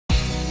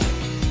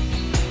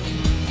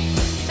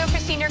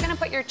gonna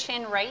put your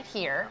chin right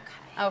here,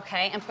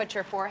 okay, and put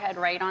your forehead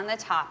right on the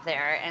top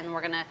there, and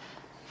we're gonna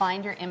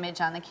find your image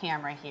on the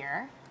camera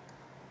here.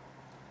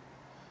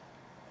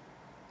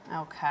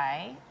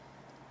 Okay.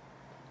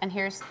 And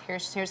here's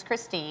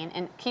Christine.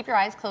 And keep your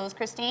eyes closed,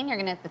 Christine. You're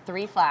gonna hit the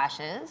 3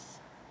 flashes.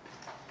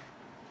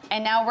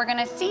 And now we're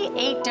gonna see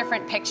 8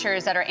 different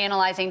pictures that are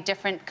analyzing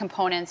different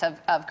components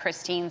of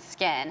Christine's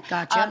skin.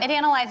 Gotcha. It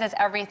analyzes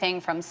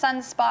everything from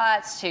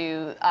sunspots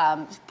to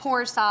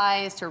pore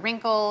size to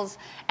wrinkles.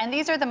 And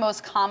these are the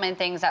most common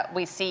things that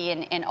we see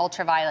in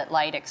ultraviolet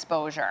light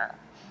exposure.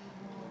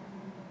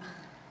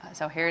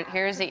 So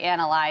here's the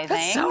analyzing.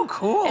 That's so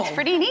cool. It's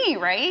pretty neat,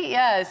 right?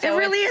 Yeah. So it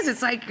really is.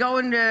 It's like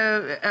going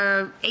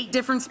to 8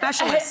 different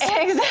specialists.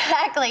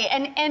 Exactly.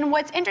 And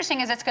what's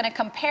interesting is it's going to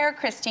compare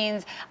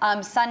Christine's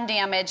sun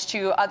damage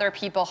to other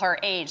people her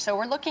age. So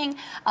we're looking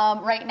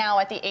right now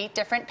at the 8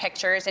 different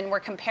pictures, and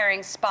we're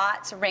comparing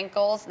spots,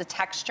 wrinkles, the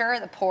texture,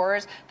 the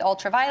pores, the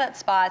ultraviolet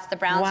spots, the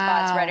brown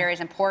spots, red areas,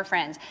 and pore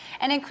fringe.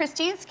 And in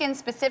Christine's skin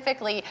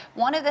specifically,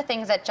 one of the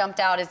things that jumped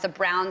out is the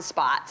brown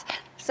spots.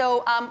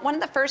 So one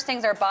of the first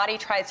things our body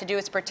tries to do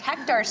is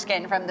protect our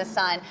skin from the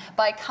sun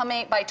by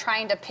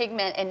trying to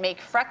pigment and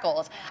make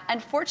freckles.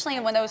 Unfortunately,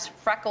 when those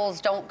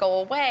freckles don't go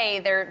away,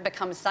 there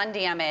becomes sun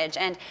damage.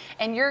 And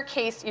in your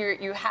case,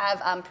 you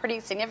have pretty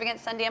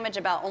significant sun damage.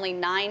 About only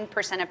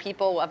 9% of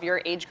people of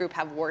your age group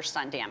have worse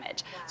sun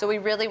damage. So we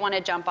really want to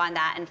jump on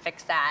that and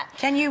fix that.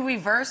 Can you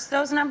reverse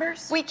those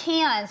numbers? We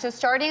can. So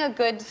starting a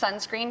good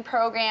sunscreen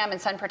program and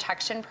sun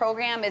protection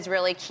program is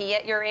really key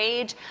at your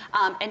age.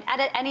 And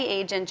at any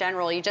age in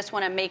general, you just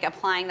want to make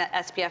applying that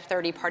SPF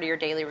 30 part of your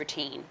daily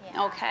routine,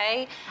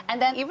 okay?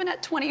 And then even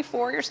at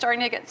 24, you're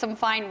starting to get some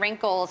fine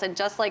wrinkles, and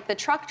just like the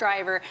truck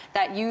driver,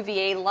 that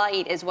UVA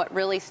light is what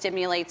really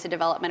stimulates the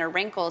development of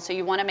wrinkles, so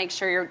you want to make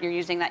sure you're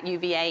using that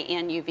UVA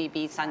and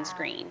UVB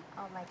sunscreen.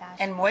 Oh my gosh.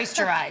 And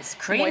moisturize.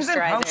 Creams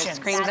and potions.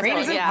 Creams and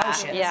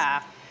potions.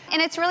 Yeah.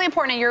 And it's really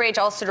important at your age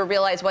also to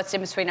realize what's in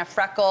between a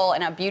freckle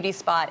and a beauty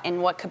spot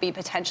and what could be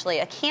potentially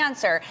a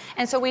cancer.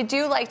 And so we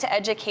do like to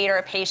educate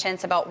our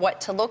patients about what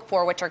to look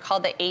for, which are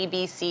called the A,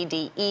 B, C,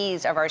 D,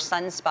 E's of our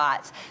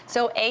sunspots.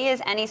 So A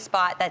is any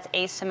spot that's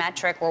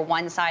asymmetric, where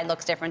one side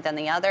looks different than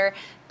the other.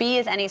 B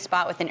is any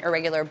spot with an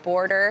irregular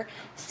border.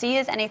 C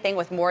is anything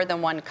with more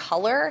than one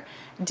color.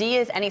 D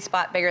is any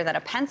spot bigger than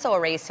a pencil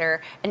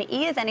eraser. And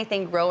E is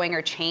anything growing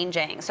or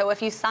changing. So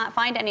if you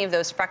find any of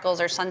those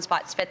freckles or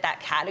sunspots fit that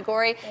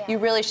category, you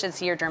really should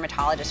see your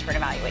dermatologist for an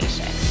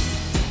evaluation.